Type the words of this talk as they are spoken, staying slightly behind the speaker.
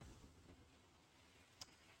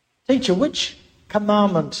Teacher, which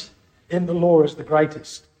commandment in the law is the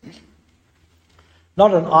greatest?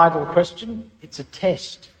 Not an idle question, it's a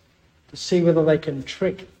test to see whether they can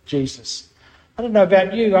trick Jesus. I don't know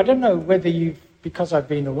about you, I don't know whether because I've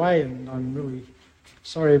been away and I'm really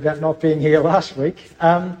sorry about not being here last week,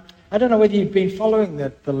 I don't know whether you've been following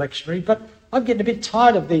the lectionary, but I'm getting a bit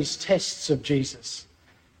tired of these tests of Jesus.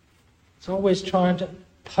 It's always trying to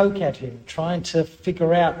poke at him, trying to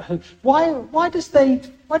figure out why do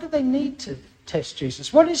they need to test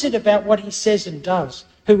Jesus? What is it about what he says and does,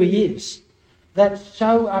 who he is, that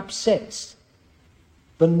so upsets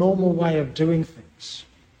the normal way of doing things?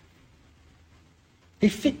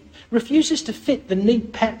 He refuses to fit the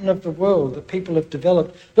neat pattern of the world that people have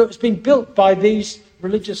developed, that was been built by these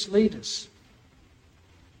religious leaders.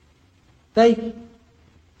 They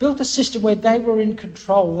built a system where they were in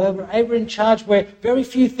control, they were in charge, where very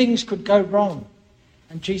few things could go wrong.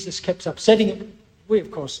 And Jesus kept upsetting it. We, of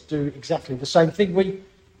course, do exactly the same thing. We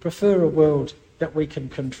prefer a world that we can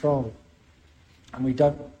control. And we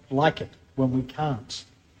don't like it when we can't.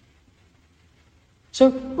 So,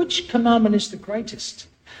 which commandment is the greatest?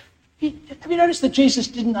 Have you noticed that Jesus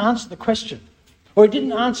didn't answer the question? Or he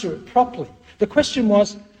didn't answer it properly. The question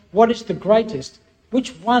was, what is the greatest?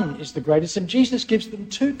 Which one is the greatest? And Jesus gives them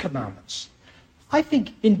two commandments. I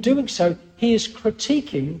think in doing so, he is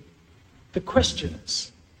critiquing the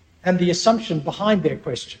questioners and the assumption behind their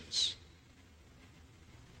questions.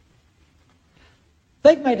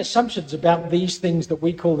 They've made assumptions about these things that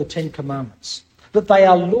we call the Ten Commandments, that they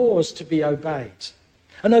are laws to be obeyed.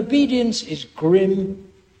 And obedience is grim,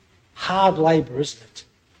 hard labour, isn't it?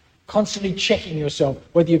 Constantly checking yourself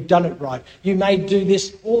whether you've done it right. You may do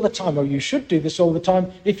this all the time, or you should do this all the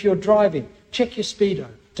time if you're driving. Check your speedo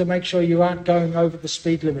to make sure you aren't going over the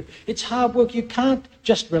speed limit. It's hard work. You can't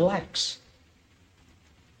just relax.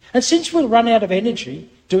 And since we'll run out of energy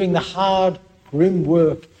doing the hard, grim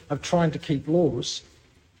work of trying to keep laws,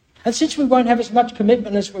 and since we won't have as much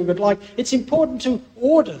commitment as we would like, it's important to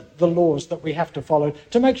order the laws that we have to follow,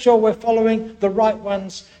 to make sure we're following the right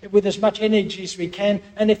ones with as much energy as we can.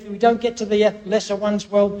 And if we don't get to the lesser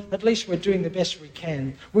ones, well, at least we're doing the best we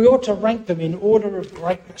can. We ought to rank them in order of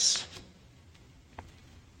greatness.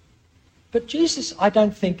 But Jesus, I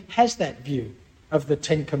don't think, has that view of the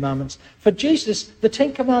Ten Commandments. For Jesus, the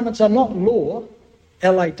Ten Commandments are not law,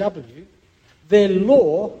 L-A-W. They're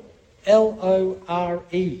law,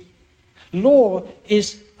 L-O-R-E. Law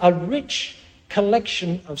is a rich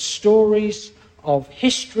collection of stories, of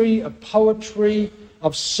history, of poetry,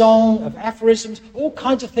 of song, of aphorisms, all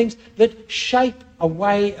kinds of things that shape a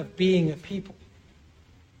way of being a people.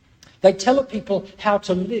 They tell a people how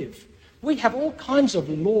to live. We have all kinds of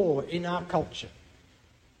law in our culture.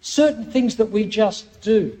 Certain things that we just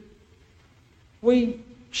do. We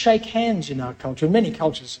shake hands in our culture. In many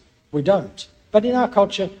cultures, we don't. But in our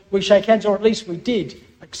culture, we shake hands, or at least we did,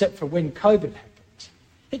 except for when COVID happened.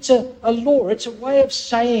 It's a law. It's a way of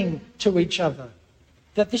saying to each other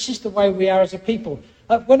that this is the way we are as a people.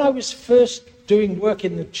 When I was first doing work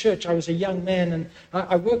in the church, I was a young man, and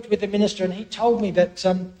I worked with a minister, and he told me that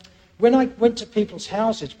when I went to people's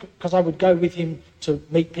houses, because I would go with him to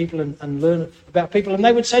meet people and learn about people, and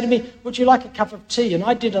they would say to me, would you like a cup of tea? And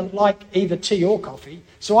I didn't like either tea or coffee,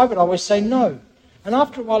 so I would always say no. And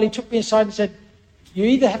after a while, he took me aside and said, you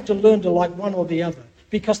either have to learn to like one or the other,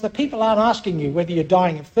 because the people aren't asking you whether you're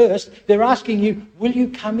dying of thirst. They're asking you, will you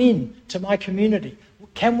come in to my community?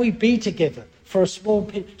 Can we be together for a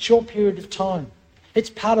short period of time? It's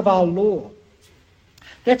part of our law.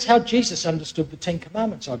 That's how Jesus understood the Ten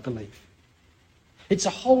Commandments, I believe. It's a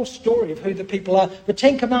whole story of who the people are. The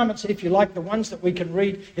Ten Commandments, if you like, the ones that we can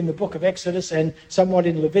read in the book of Exodus and somewhat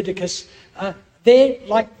in Leviticus, they're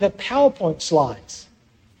like the PowerPoint slides.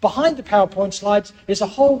 Behind the PowerPoint slides is a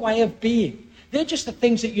whole way of being. They're just the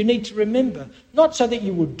things that you need to remember, not so that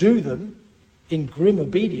you will do them in grim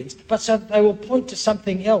obedience, but so that they will point to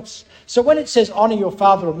something else. So when it says honour your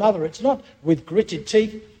father and mother, it's not with gritted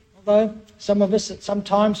teeth, although some of us at some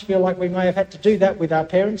times feel like we may have had to do that with our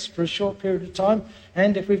parents for a short period of time.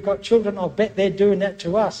 And if we've got children, I'll bet they're doing that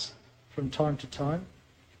to us from time to time.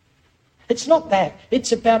 It's not that.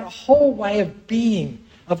 It's about a whole way of being,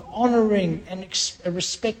 of honouring and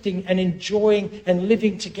respecting and enjoying and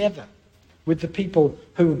living together with the people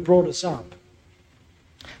who have brought us up.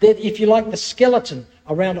 That, if you like, the skeleton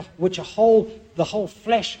around which the whole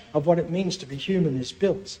flesh of what it means to be human is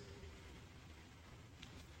built.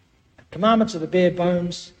 The commandments are the bare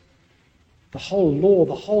bones. The whole law,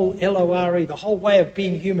 the whole L-O-R-E, the whole way of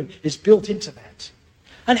being human is built into that.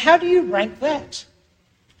 And how do you rank that?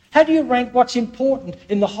 How do you rank what's important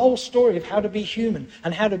in the whole story of how to be human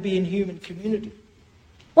and how to be in human community?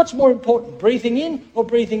 What's more important, breathing in or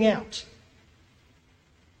breathing out?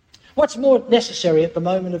 What's more necessary at the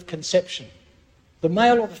moment of conception, the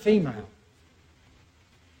male or the female?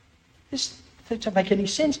 This doesn't make any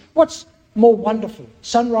sense. What's more wonderful,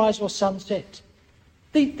 sunrise or sunset?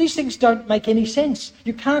 These things don't make any sense.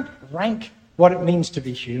 You can't rank what it means to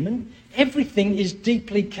be human. Everything is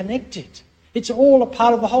deeply connected. It's all a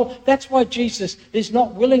part of the whole. That's why Jesus is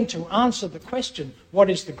not willing to answer the question, what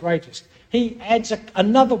is the greatest? He adds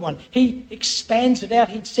another one. He expands it out.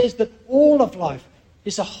 He says that all of life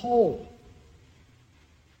is a whole.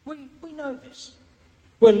 We know this.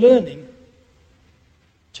 We're learning,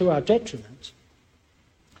 to our detriment,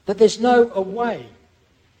 that there's no way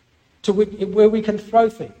to where we can throw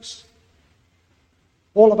things.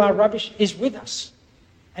 All of our rubbish is with us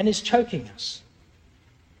and is choking us.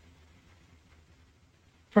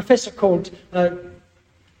 A professor called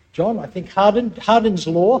John, I think, Hardin's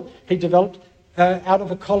law, he developed out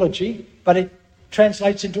of ecology, but it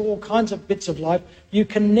translates into all kinds of bits of life. You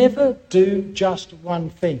can never do just one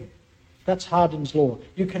thing. That's Hardin's law.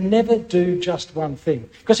 You can never do just one thing.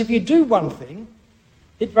 Because if you do one thing,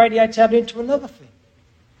 it radiates out into another thing.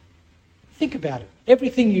 Think about it.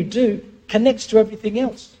 Everything you do connects to everything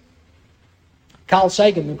else. Carl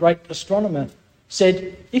Sagan, the great astronomer,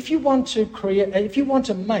 said, if you want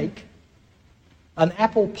to make an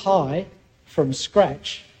apple pie from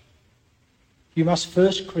scratch, you must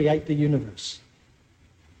first create the universe.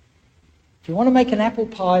 If you want to make an apple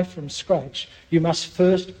pie from scratch, you must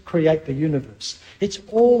first create the universe. It's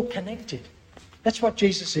all connected. That's what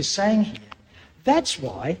Jesus is saying here. That's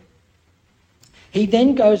why he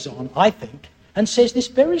then goes on, I think, and says this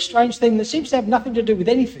very strange thing that seems to have nothing to do with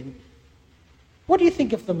anything. What do you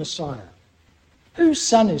think of the Messiah? Whose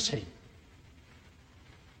son is he?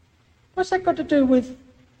 What's that got to do with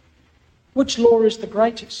which law is the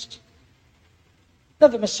greatest? No,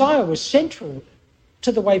 the Messiah was central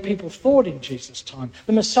to the way people thought in Jesus' time.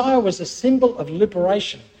 The Messiah was a symbol of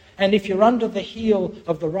liberation. And if you're under the heel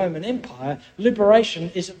of the Roman Empire,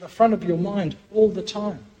 liberation is at the front of your mind all the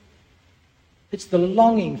time. It's the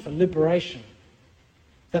longing for liberation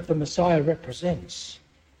that the Messiah represents.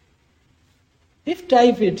 If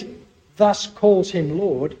David thus calls him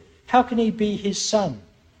Lord, how can he be his son?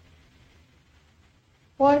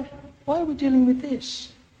 Why are we dealing with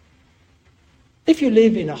this? If you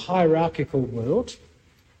live in a hierarchical world,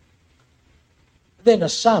 then a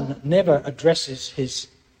father never addresses his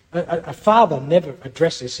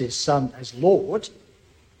son as Lord,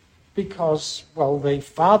 because, well, the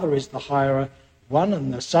father is the higher one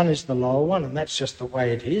and the son is the lower one, and that's just the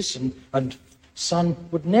way it is, and son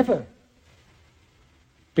would never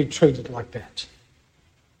be treated like that.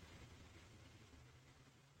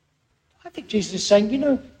 I think Jesus is saying,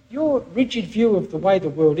 your rigid view of the way the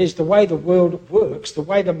world is, the way the world works, the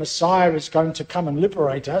way the Messiah is going to come and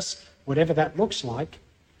liberate us, whatever that looks like,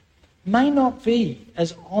 may not be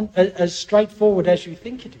as straightforward as you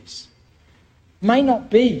think it is. May not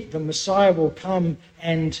be the Messiah will come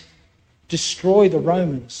and destroy the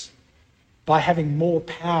Romans by having more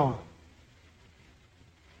power.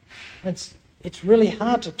 It's really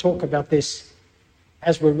hard to talk about this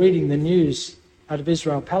as we're reading the news out of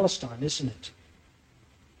Israel-Palestine, isn't it?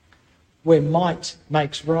 Where might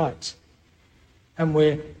makes right, and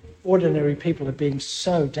where ordinary people are being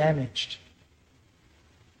so damaged.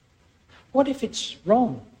 What if it's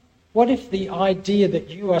wrong? What if the idea that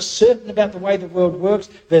you are certain about the way the world works,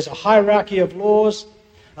 there's a hierarchy of laws,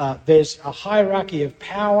 there's a hierarchy of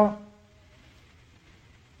power?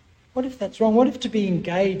 What if that's wrong? What if to be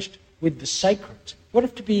engaged with the sacred? What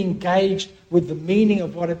if to be engaged with the meaning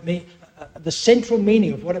of what it means, the central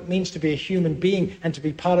meaning of what it means to be a human being and to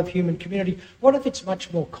be part of human community? What if it's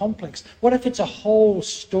much more complex? What if it's a whole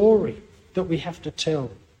story that we have to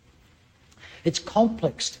tell? It's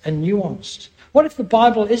complex and nuanced. What if the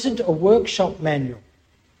Bible isn't a workshop manual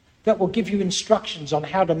that will give you instructions on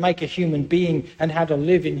how to make a human being and how to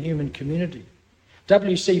live in human community?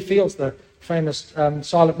 W.C. Fields, the famous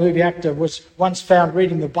silent movie actor, was once found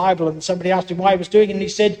reading the Bible, and somebody asked him why he was doing it, and he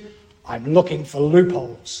said, "I'm looking for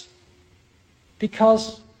loopholes."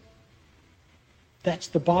 Because that's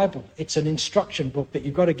the Bible. It's an instruction book that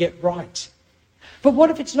you've got to get right. But what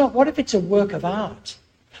if it's not? What if it's a work of art?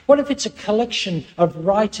 What if it's a collection of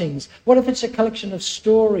writings? What if it's a collection of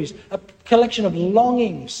stories, a collection of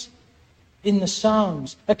longings in the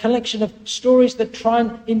Psalms, a collection of stories that try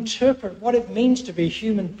and interpret what it means to be a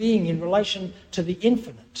human being in relation to the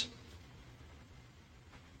infinite?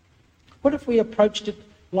 What if we approached it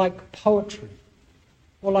like poetry,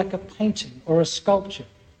 or like a painting or a sculpture?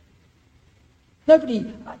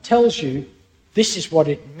 Nobody tells you this is what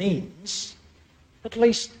it means. At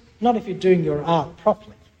least, not if you're doing your art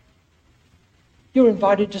properly. You're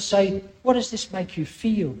invited to say, what does this make you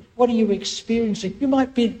feel? What are you experiencing? You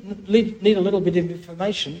might need a little bit of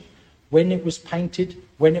information. When it was painted,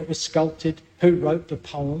 when it was sculpted, who wrote the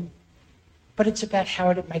poem. But it's about how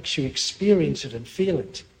it makes you experience it and feel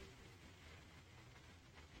it.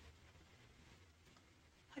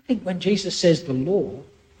 I think when Jesus says the law,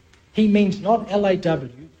 he means not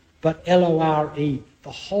L-A-W, but L-O-R-E,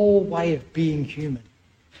 the whole way of being human.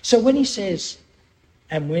 So when he says,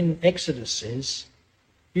 and when Exodus says,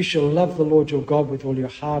 you shall love the Lord your God with all your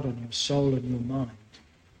heart and your soul and your mind.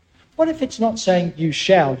 What if it's not saying you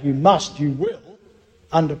shall, you must, you will,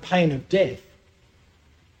 under pain of death?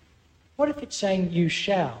 What if it's saying you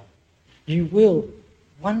shall, you will,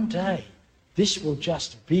 one day, this will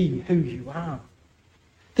just be who you are?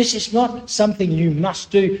 This is not something you must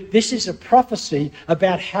do. This is a prophecy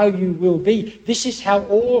about how you will be. This is how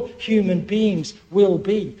all human beings will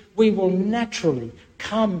be. We will naturally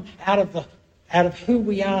come out of who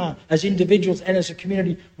we are as individuals and as a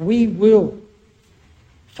community. We will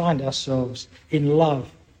find ourselves in love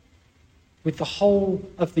with the whole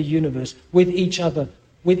of the universe, with each other,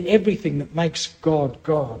 with everything that makes God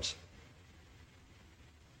God.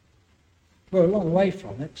 We're a long way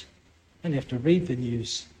from it. And you have to read the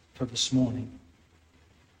news for this morning.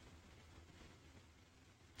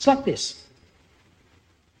 It's like this.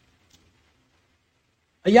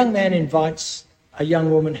 A young man invites a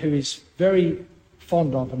young woman who is very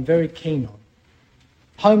fond of and very keen on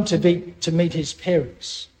home to meet his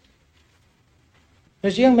parents.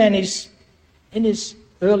 This young man is in his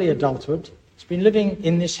early adulthood. He's been living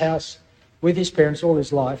in this house with his parents all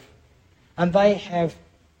his life, and they have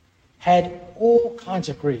had all kinds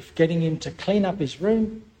of grief, getting him to clean up his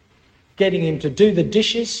room, getting him to do the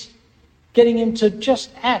dishes, getting him to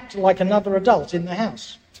just act like another adult in the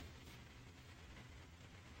house.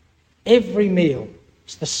 Every meal,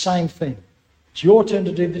 it's the same thing. It's your turn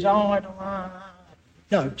to do this. Oh, I don't want.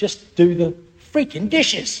 No, just do the freaking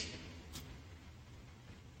dishes.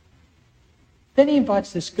 Then he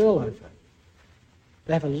invites this girl over.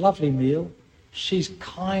 They have a lovely meal. She's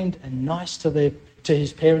kind and nice to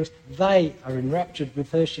his parents. They are enraptured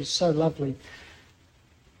with her. She's so lovely.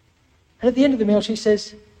 And at the end of the meal, she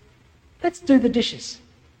says, let's do the dishes.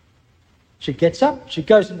 She gets up, she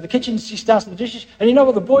goes into the kitchen, she starts the dishes. And you know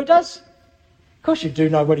what the boy does? Of course you do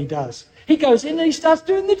know what he does. He goes in and he starts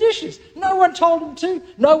doing the dishes. No one told him to.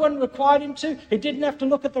 No one required him to. He didn't have to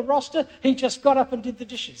look at the roster. He just got up and did the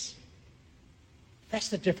dishes. That's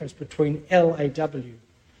the difference between L-A-W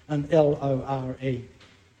and L-O-R-E.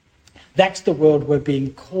 That's the world we're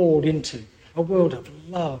being called into. A world of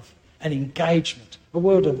love and engagement. A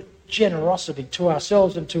world of generosity to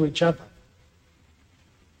ourselves and to each other.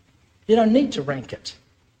 You don't need to rank it.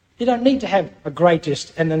 You don't need to have a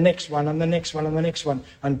greatest and the next one and the next one and the next one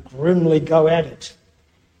and grimly go at it.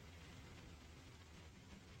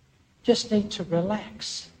 Just need to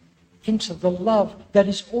relax into the love that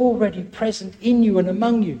is already present in you and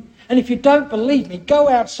among you. And if you don't believe me, go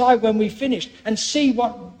outside when we finish and see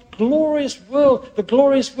what the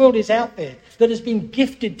glorious world is out there that has been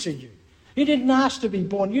gifted to you. You didn't ask to be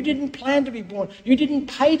born. You didn't plan to be born. You didn't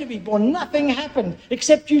pay to be born. Nothing happened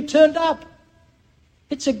except you turned up.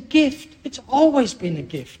 It's a gift. It's always been a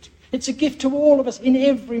gift. It's a gift to all of us in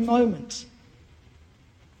every moment.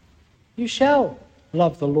 You shall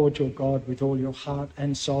love the Lord your God with all your heart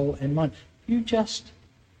and soul and mind. You just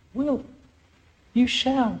will. You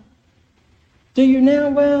shall. Do you now?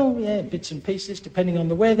 Well, yeah, bits and pieces, depending on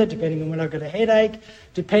the weather, depending on when I've got a headache,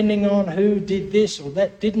 depending on who did this or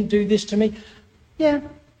that didn't do this to me. Yeah,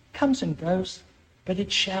 comes and goes, but it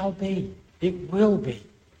shall be. It will be.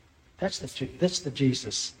 That's the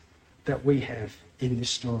Jesus that we have in this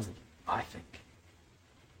story, I think.